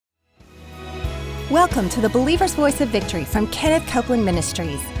Welcome to the Believer's Voice of Victory from Kenneth Copeland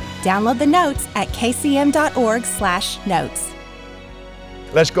Ministries. Download the notes at kcm.org/notes.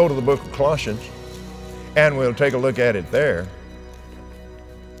 Let's go to the book of Colossians, and we'll take a look at it there.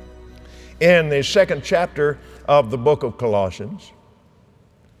 In the second chapter of the book of Colossians,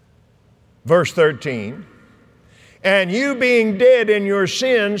 verse 13, and you being dead in your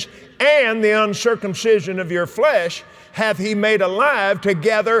sins and the uncircumcision of your flesh, hath he made alive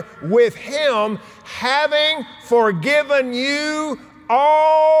together with him, having forgiven you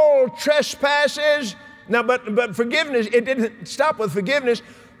all trespasses. Now, but forgiveness, it didn't stop with forgiveness,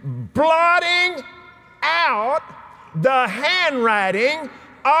 blotting out the handwriting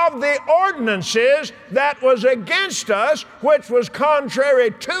of the ordinances that was against us, which was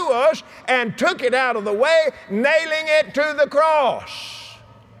contrary to us, and took it out of the way, nailing it to the cross.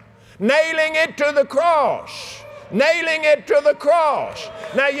 Nailing it to the cross. Nailing it to the cross.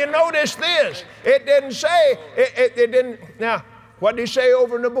 Now you notice this. It didn't say, it didn't, now what did he say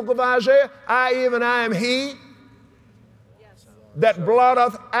over in the book of Isaiah? I am he that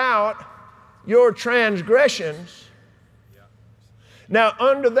blotteth out your transgressions. Now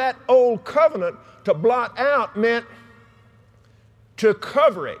under that old covenant, to blot out meant to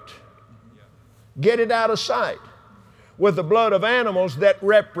cover it. Get it out of sight with the blood of animals that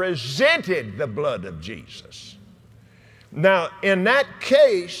represented the blood of Jesus. Now, in that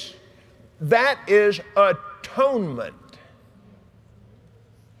case, that is atonement.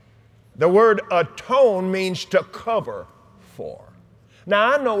 The word atone means to cover for.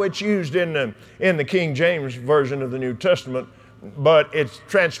 Now, I know it's used in the King James Version of the New Testament, but it's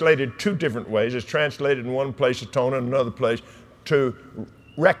translated two different ways. It's translated in one place, atone, and another place, to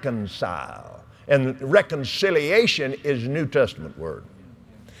reconcile. And reconciliation is a New Testament word.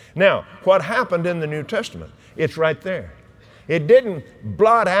 Now, what happened in the New Testament? It's right there. It didn't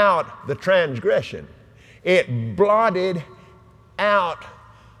blot out the transgression. It blotted out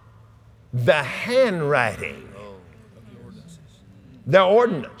the handwriting. The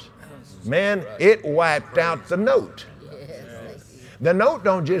ordinance. Man, it wiped out the note. The note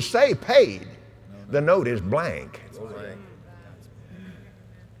don't just say paid. The note is blank.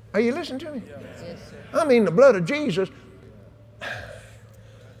 Are you listening to me? I mean, the blood of Jesus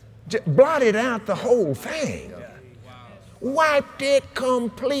blotted out the whole thing. Wiped it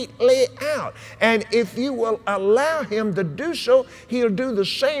completely out. And if you will allow him to do so, he'll do the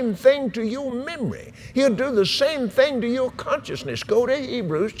same thing to your memory. He'll do the same thing to your consciousness. Go to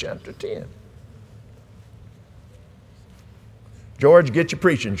Hebrews chapter 10. George, get your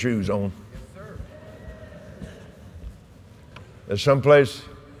preaching shoes on. There's someplace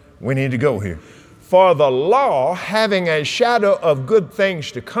we need to go here. For the law, having a shadow of good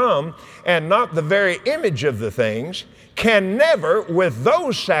things to come, and not the very image of the things, can never, with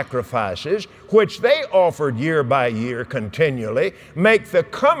those sacrifices, which they offered year by year continually, make the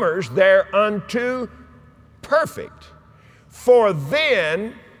comers thereunto perfect. For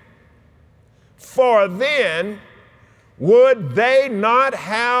then would they not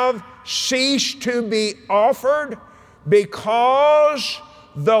have ceased to be offered, because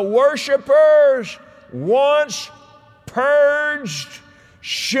the worshipers, once purged,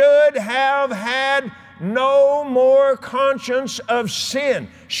 should have had no more conscience of sin,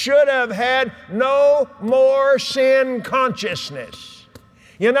 should have had no more sin consciousness.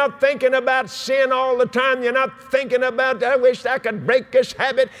 You're not thinking about sin all the time. You're not thinking about, I wish I could break this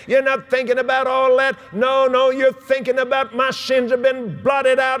habit. You're not thinking about all that. No, you're thinking about, my sins have been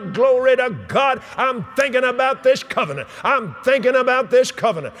blotted out. Glory to God. I'm thinking about this covenant. I'm thinking about this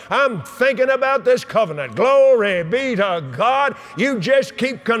covenant. I'm thinking about this covenant. Glory be to God. You just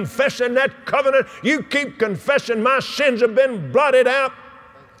keep confessing that covenant. You keep confessing, my sins have been blotted out.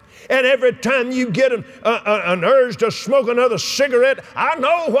 And every time you get an urge to smoke another cigarette, I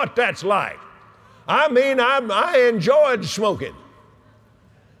know what that's like. I mean, I enjoyed smoking.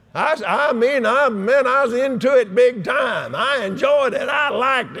 I was into it big time. I enjoyed it. I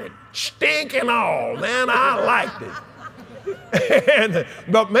liked it. Stink and all, man, I liked it.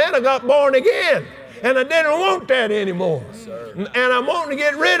 But man, I got born again. And I didn't want that anymore. And I'm wanting to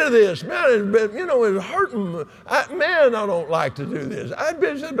get rid of this. Man, it's hurting. I don't like to do this. I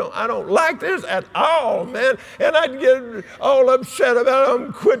don't like this at all, man. And I'd get all upset about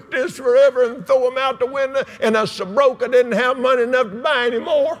them, quit this forever and throw them out the window. And I was so broke I didn't have money enough to buy any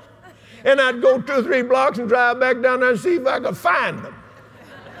more. And I'd go 2 or 3 blocks and drive back down there and see if I could find them.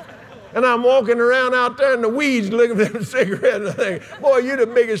 And I'm walking around out there in the weeds looking for them cigarettes, and I think, boy, you're the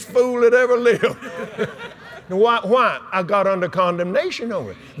biggest fool that ever lived. Why? I got under condemnation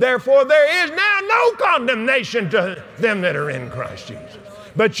over it. Therefore, there is now no condemnation to them that are in Christ Jesus.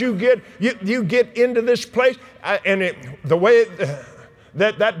 But you get into this place, the way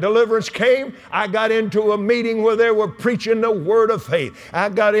that deliverance came, I got into a meeting where they were preaching the word of faith. I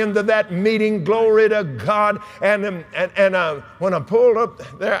got into that meeting, glory to God, and when I pulled up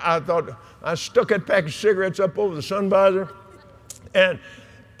there, I thought, I stuck that pack of cigarettes up over the sun visor, and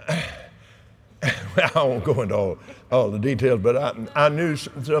I won't go into all the details, but I knew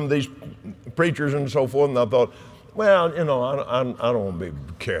some of these preachers and so forth, and I thought, well, I don't want to be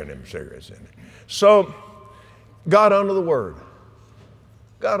carrying them cigarettes in there. So, got under the word.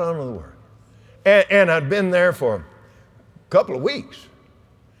 And I'd been there for a couple of weeks.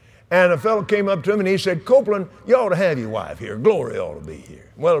 And a fellow came up to me and he said, Copeland, you ought to have your wife here. Glory ought to be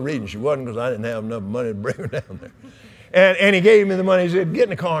here. Well, the reason she wasn't because I didn't have enough money to bring her down there. And he gave me the money. He said, get in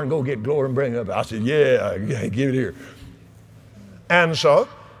the car and go get Glory and bring her up. I said, yeah, give it here. And so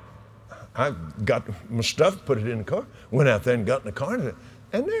I got my stuff, put it in the car, went out there and got in the car,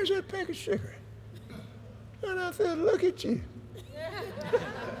 and there's that pack of cigarettes. And I said, look at you.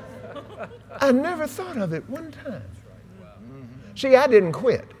 I never thought of it one time. See, I didn't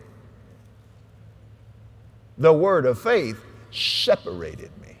quit. The word of faith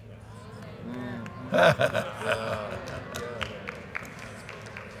separated me.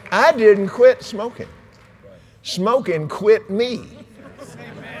 I didn't quit smoking. Smoking quit me.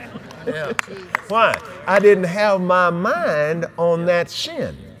 Why? I didn't have my mind on that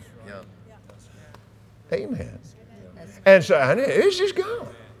sin. Amen. And so it's just gone.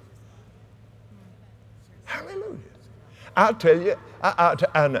 Hallelujah. I'll tell you,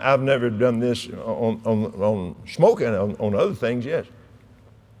 I've never done this on smoking, on other things, yes.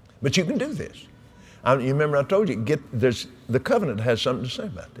 But you can do this. You remember I told you, the covenant has something to say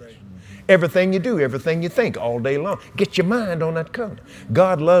about this. Everything you do, everything you think all day long, get your mind on that covenant.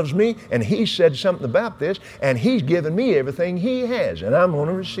 God loves me, and He said something about this, and He's given me everything He has, and I'm going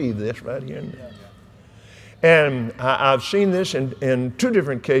to receive this right here and now. And I've seen this in two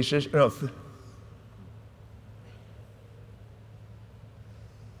different cases.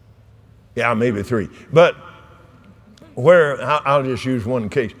 Yeah, maybe three. But where, I'll just use one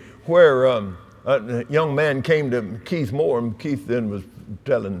case, where a young man came to Keith Moore, and Keith then was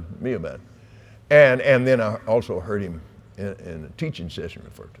telling me about it. And then I also heard him in a teaching session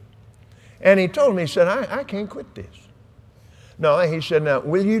referred to. And he told me, he said, I can't quit this. No, he said, now,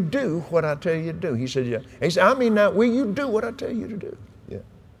 will you do what I tell you to do? He said, yeah. He said, now, will you do what I tell you to do? Yeah.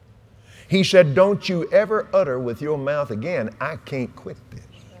 He said, don't you ever utter with your mouth again, I can't quit this.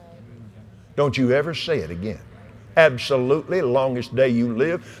 Don't you ever say it again. Absolutely, longest day you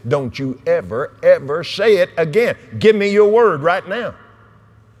live, don't you ever say it again. Give me your word right now.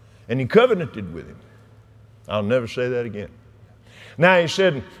 And he covenanted with him. I'll never say that again. Now he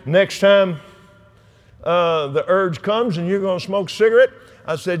said, next time the urge comes and you're going to smoke a cigarette,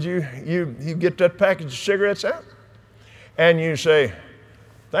 I said, you get that package of cigarettes out and you say,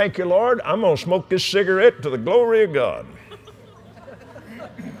 thank you, Lord, I'm going to smoke this cigarette to the glory of God.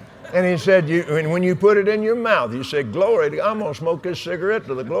 And he said, when you put it in your mouth, you say, glory to God, I'm going to smoke this cigarette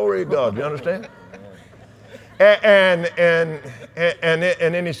to the glory of God. Do you understand? And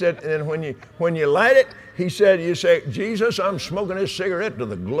then he said, and when you light it, he said, you say, Jesus, I'm smoking this cigarette to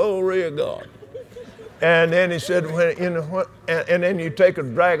the glory of God. And then he said, and then you take a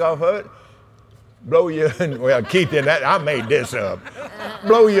drag off of it, blow your, well, Keith in that, I made this up.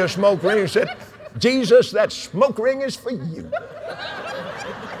 Blow your smoke ring and said, Jesus, that smoke ring is for you.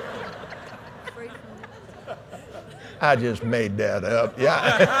 I just made that up.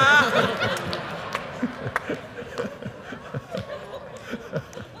 Yeah.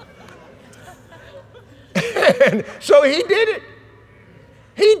 And so he did it.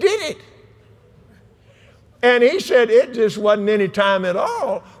 He did it. And he said it just wasn't any time at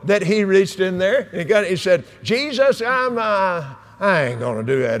all that he reached in there. And he said, Jesus, I ain't going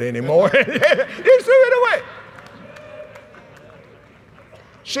to do that anymore. He threw it away.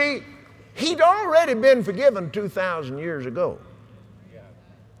 See, he'd already been forgiven 2,000 years ago.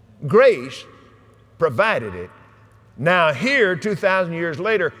 Grace provided it. Now here, 2,000 years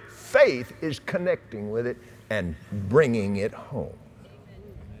later, faith is connecting with it and bringing it home.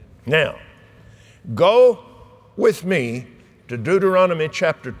 Now, go with me to Deuteronomy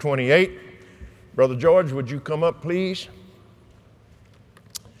chapter 28. Brother George, would you come up, please?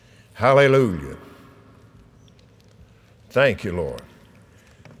 Hallelujah. Thank you, Lord.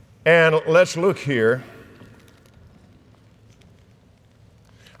 And let's look here.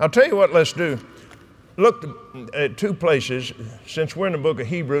 I'll tell you what let's do. Look at two places. Since we're in the book of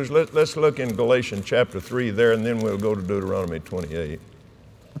Hebrews, let's look in Galatians chapter 3 there, and then we'll go to Deuteronomy 28.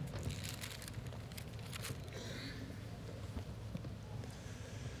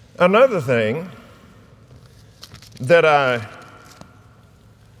 Another thing that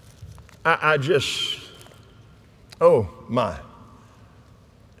I just, oh my,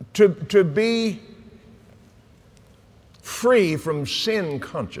 to be free from sin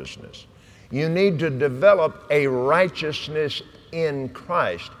consciousness, you need to develop a righteousness in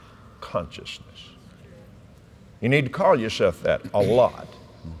Christ consciousness. You need to call yourself that a lot.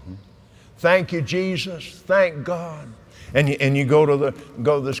 Thank you, Jesus. Thank God. And you go to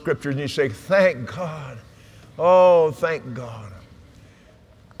the scriptures and you say, thank God. Oh, thank God.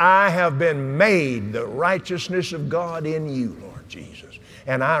 I have been made the righteousness of God in you, Lord Jesus.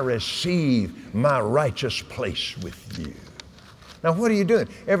 And I receive my righteous place with you. Now, what are you doing?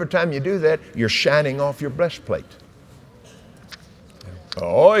 Every time you do that, you're shining off your breastplate.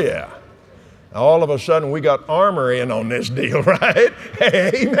 Oh, yeah. All of a sudden, we got armor in on this deal, right?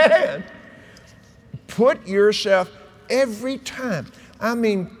 Amen. Put yourself every time. I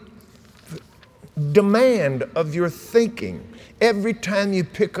mean, demand of your thinking every time you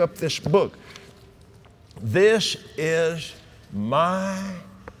pick up this book. This is my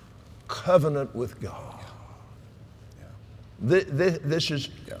covenant with God. This is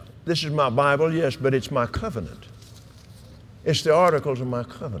my Bible, yes, but it's my covenant. It's the articles of my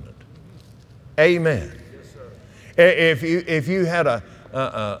covenant. Amen. Yes, sir. If you had a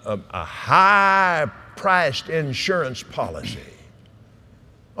high-priced insurance policy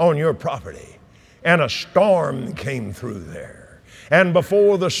on your property, and a storm came through there, and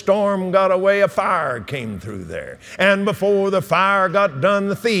before the storm got away, a fire came through there, and before the fire got done,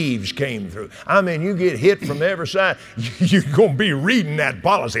 the thieves came through. I mean, you get hit from every side. You're going to be reading that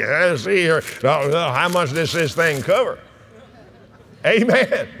policy. Let's see here, how much does this thing cover?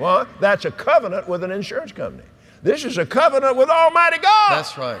 Amen. Well, that's a covenant with an insurance company. This is a covenant with Almighty God.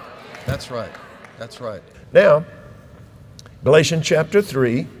 That's right. That's right. That's right. Now, Galatians chapter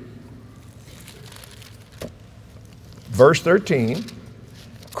 3, verse 13.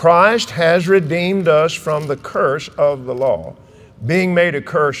 Christ has redeemed us from the curse of the law, being made a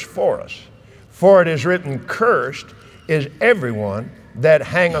curse for us. For it is written, cursed is everyone that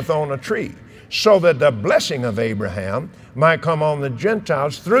hangeth on a tree, so that the blessing of Abraham might come on the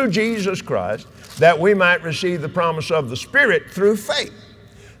Gentiles through Jesus Christ, that we might receive the promise of the Spirit through faith.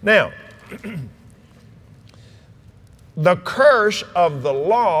 Now, the curse of the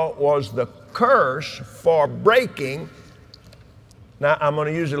law was the curse for breaking. Now, I'm going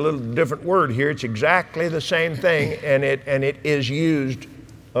to use a little different word here. It's exactly the same thing, and it is used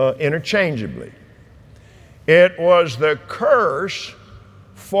interchangeably. It was the curse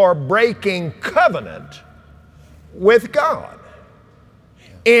for breaking covenant with God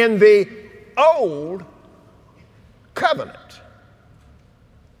in the old covenant.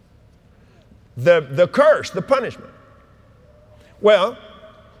 The curse, the punishment. Well,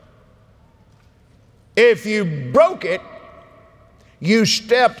 if you broke it, you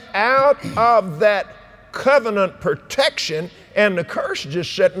stepped out of that covenant protection, and the curse is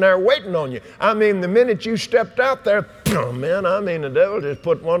just sitting there waiting on you. I mean, the minute you stepped out there, oh man, the devil just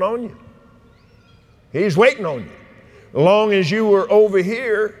put one on you. He's waiting on you. As long as you were over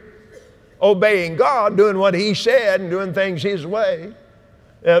here obeying God, doing what He said and doing things His way.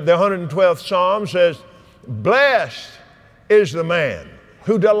 The 112th Psalm says, blessed is the man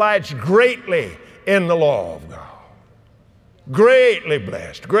who delights greatly in the law of God. Greatly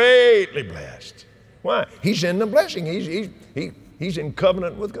blessed, greatly blessed. Why? He's in the blessing. He's in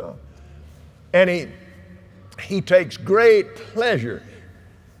covenant with God. And he takes great pleasure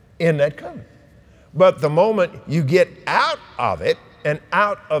in that covenant. But the moment you get out of it and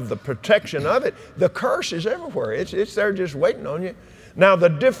out of the protection of it, the curse is everywhere. It's there just waiting on you. Now, the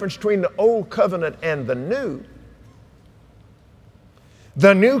difference between the old covenant and the new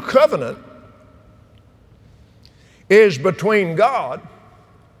covenant is between God,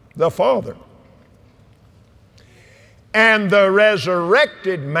 the Father, and the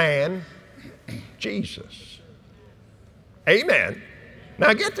resurrected man, Jesus. Amen.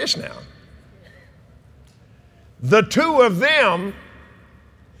 Now get this now. The two of them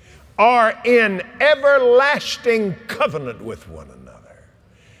are in everlasting covenant with one another.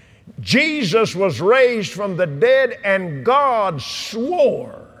 Jesus was raised from the dead, and God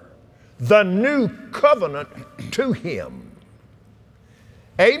swore the new covenant to him.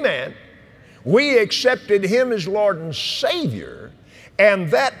 Amen. We accepted him as Lord and Savior, and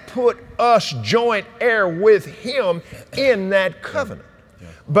that put us joint heir with him in that covenant.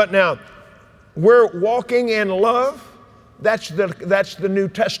 But now, we're walking in love. That's the New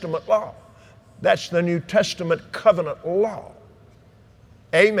Testament law. That's the New Testament covenant law.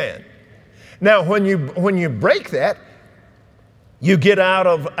 Amen. Now, when you break that, You get out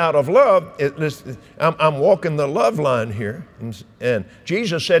of love. I'm walking the love line here. And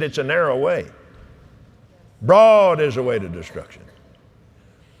Jesus said it's a narrow way. Broad is the way to destruction.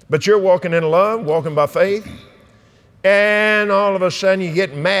 But you're walking in love, walking by faith. And all of a sudden you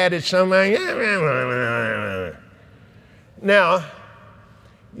get mad at somebody. Now,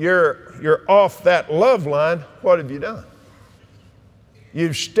 you're off that love line. What have you done?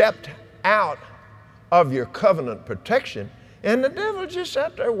 You've stepped out of your covenant protection, and the devil's just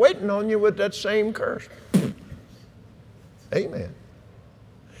out there waiting on you with that same curse. Amen.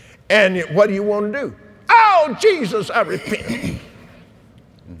 And what do you want to do? Oh, Jesus, I repent.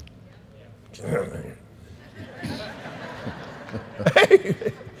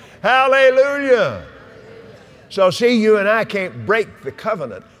 Hallelujah. So see, you and I can't break the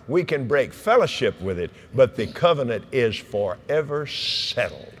covenant. We can break fellowship with it, but the covenant is forever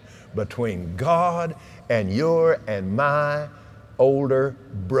settled between God and your and my older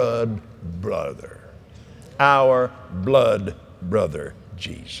brother, our blood brother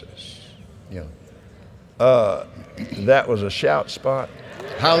Jesus. Yeah. That was a shout spot.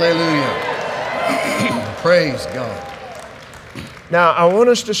 Hallelujah. Praise God. Now, I want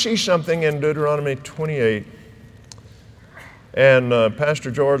us to see something in Deuteronomy 28. And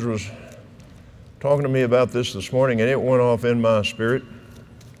Pastor George was talking to me about this morning, and it went off in my spirit.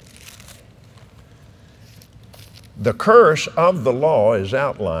 The curse of the law is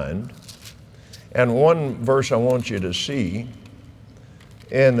outlined. And one verse I want you to see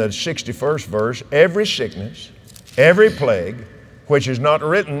in the 61st verse, every sickness, every plague, which is not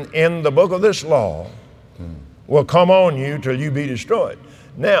written in the book of this law, will come on you till you be destroyed.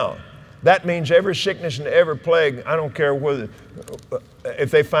 Now, that means every sickness and every plague, I don't care whether, if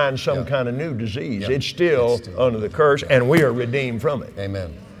they find some kind of new disease, it's still under the curse, and we are redeemed from it.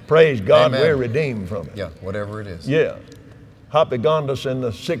 Amen. Praise God, Amen. We're redeemed from it. Yeah, whatever it is. Yeah. Hopigondus in the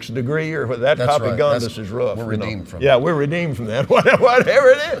 6th degree, or that Hopigondus is rough. We're redeemed from it. Yeah, we're redeemed from that, whatever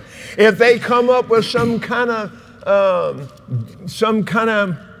it is. If they come up with some kind of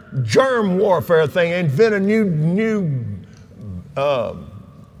germ warfare thing, invent a new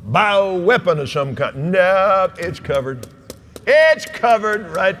bioweapon of some kind, no, it's covered. It's covered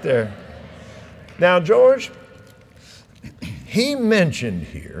right there. Now, George, he mentioned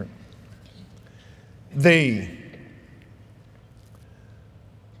here the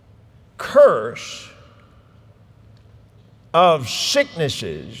curse of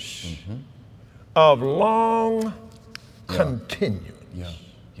sicknesses of long continuance.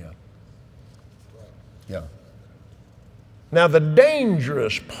 Yeah. Now, the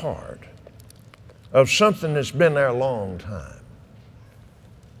dangerous part of something that's been there a long time,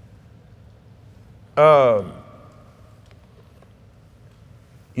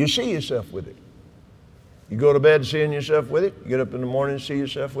 you see yourself with it. You go to bed seeing yourself with it. You get up in the morning and see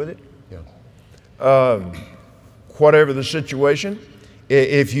yourself with it. Whatever the situation,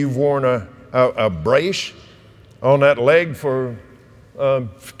 if you've worn a brace on that leg for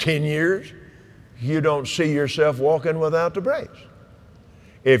 10 years, you don't see yourself walking without the brace.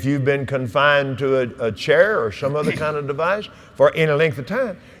 If you've been confined to a chair or some other kind of device for any length of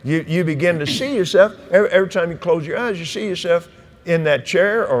time, you begin to see yourself, every time you close your eyes, you see yourself in that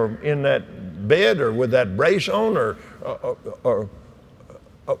chair or in that bed or with that brace on or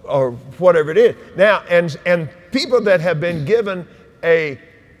whatever it is. Now, and people that have been given a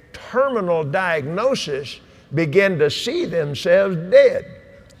terminal diagnosis begin to see themselves dead.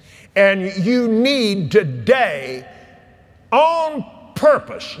 And you need today, on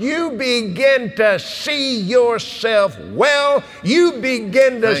purpose, you begin to see yourself well. You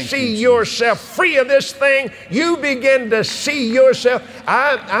begin to see yourself free of this thing. You begin to see yourself.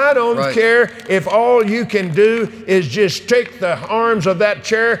 I don't care if all you can do is just take the arms of that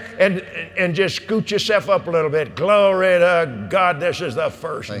chair and just scoot yourself up a little bit. Glory to God, this is the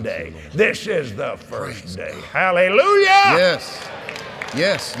first day. This is the first day. Hallelujah. Yes.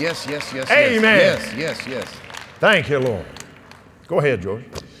 Amen. Yes. Thank you, Lord. Go ahead, George.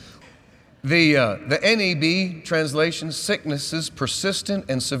 The NEB translation, sickness is persistent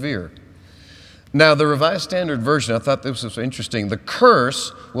and severe. Now, the Revised Standard Version, I thought this was interesting. The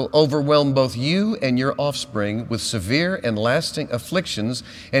curse will overwhelm both you and your offspring with severe and lasting afflictions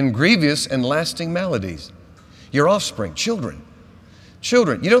and grievous and lasting maladies. Your offspring, children.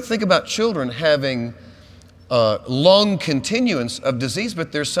 You don't think about children having long continuance of disease,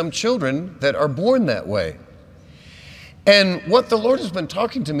 but there's some children that are born that way. And what the Lord has been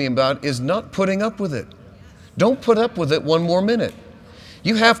talking to me about is not putting up with it. Don't put up with it one more minute.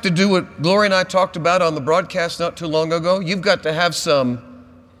 You have to do what Gloria and I talked about on the broadcast not too long ago. You've got to have some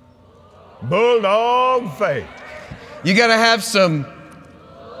bulldog faith. You got to have some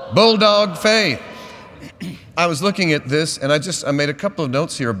bulldog faith. I was looking at this, and I made a couple of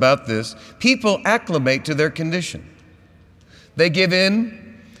notes here about this. People acclimate to their condition. They give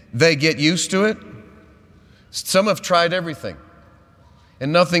in, they get used to it. Some have tried everything,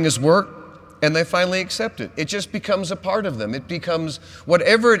 and nothing has worked, and they finally accept it. It just becomes a part of them. It becomes,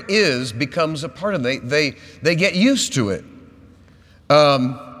 whatever it is, becomes a part of them. They get used to it.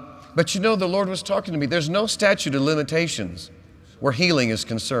 But you know, the Lord was talking to me. There's no statute of limitations where healing is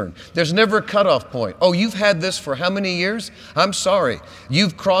concerned. There's never a cutoff point. Oh, you've had this for how many years? I'm sorry.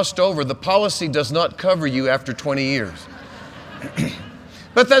 You've crossed over. The policy does not cover you after 20 years.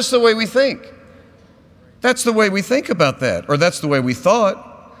 But that's the way we think. That's the way we think about that, or that's the way we thought.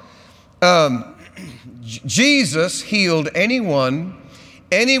 Jesus healed anyone,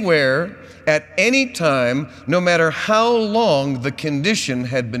 anywhere, at any time, no matter how long the condition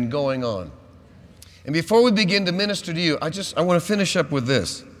had been going on. And before we begin to minister to you, I want to finish up with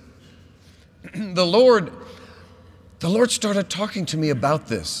this. The Lord started talking to me about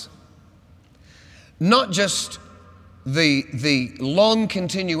this. Not just the long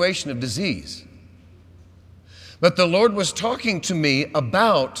continuation of disease, but the Lord was talking to me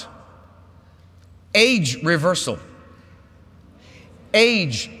about age reversal.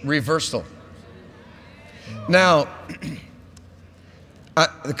 Age reversal. Now,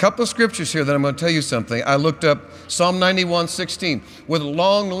 a couple of scriptures here that I'm going to tell you something. I looked up Psalm 91:16. With a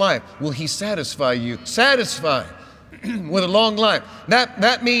long life will He satisfy you. Satisfy with a long life.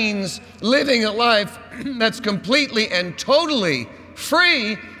 That means living a life that's completely and totally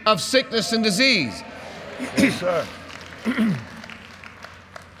free of sickness and disease. Yes, sir.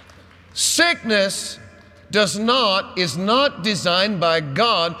 Sickness is not designed by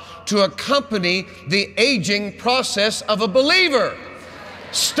God to accompany the aging process of a believer.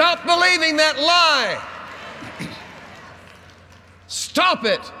 Stop believing that lie. Stop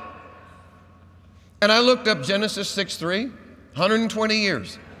it. And I looked up Genesis 6:3, 120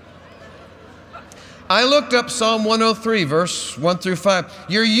 years. I looked up Psalm 103, verse 1 through 5.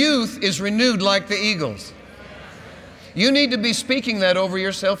 Your youth is renewed like the eagles. You need to be speaking that over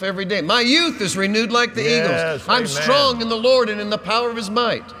yourself every day. My youth is renewed like the eagles. I'm strong in the Lord and in the power of His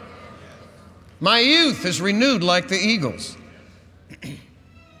might. My youth is renewed like the eagles.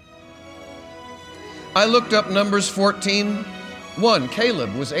 I looked up Numbers 14:1.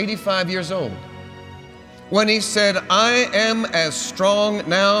 Caleb was 85 years old when he said, I am as strong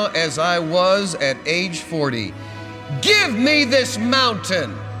now as I was at age 40. Give me this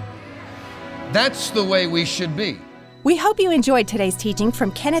mountain. That's the way we should be. We hope you enjoyed today's teaching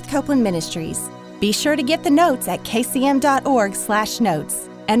from Kenneth Copeland Ministries. Be sure to get the notes at kcm.org/notes.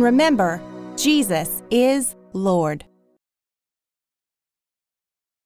 And remember, Jesus is Lord.